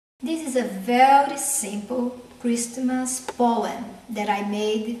This is a very simple Christmas poem that I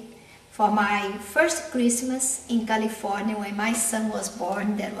made for my first Christmas in California when my son was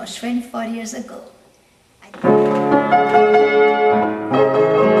born. That was 24 years ago.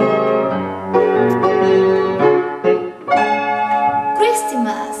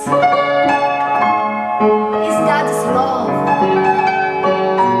 Christmas is God's love.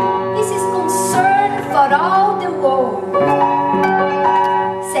 It's His concern for all the world.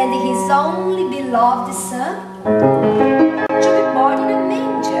 Sending His only beloved Son to be born in a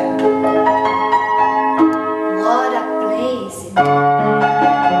manger. What a place!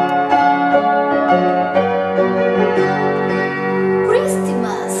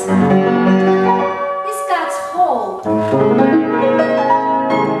 Christmas is God's hope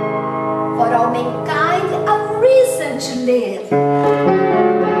for all mankind, a reason to live.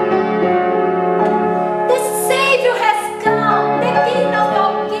 The Savior has come, the King of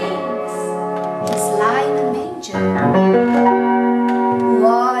all kings. He's lying in a manger.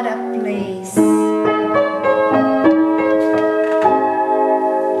 What a place!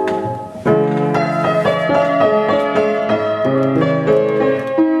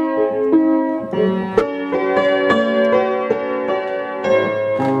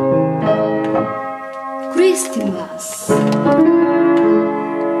 Christmas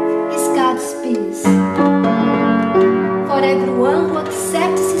is God's peace for everyone who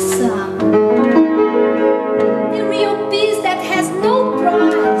accepts His Son. The real peace that has no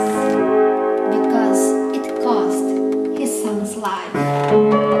price because it cost His Son's life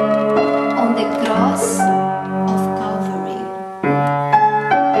on the cross of Calvary.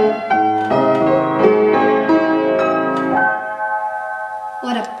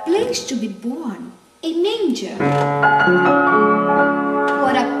 What a place to be born! A manger.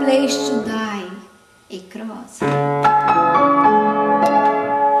 What a place to die, a cross.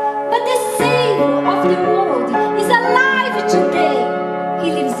 But the Savior of the world is alive today.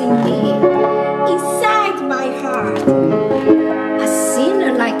 He lives in me, inside my heart. A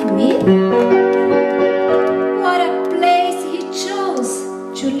sinner like me? What a place He chose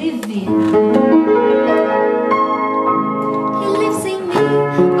to live in.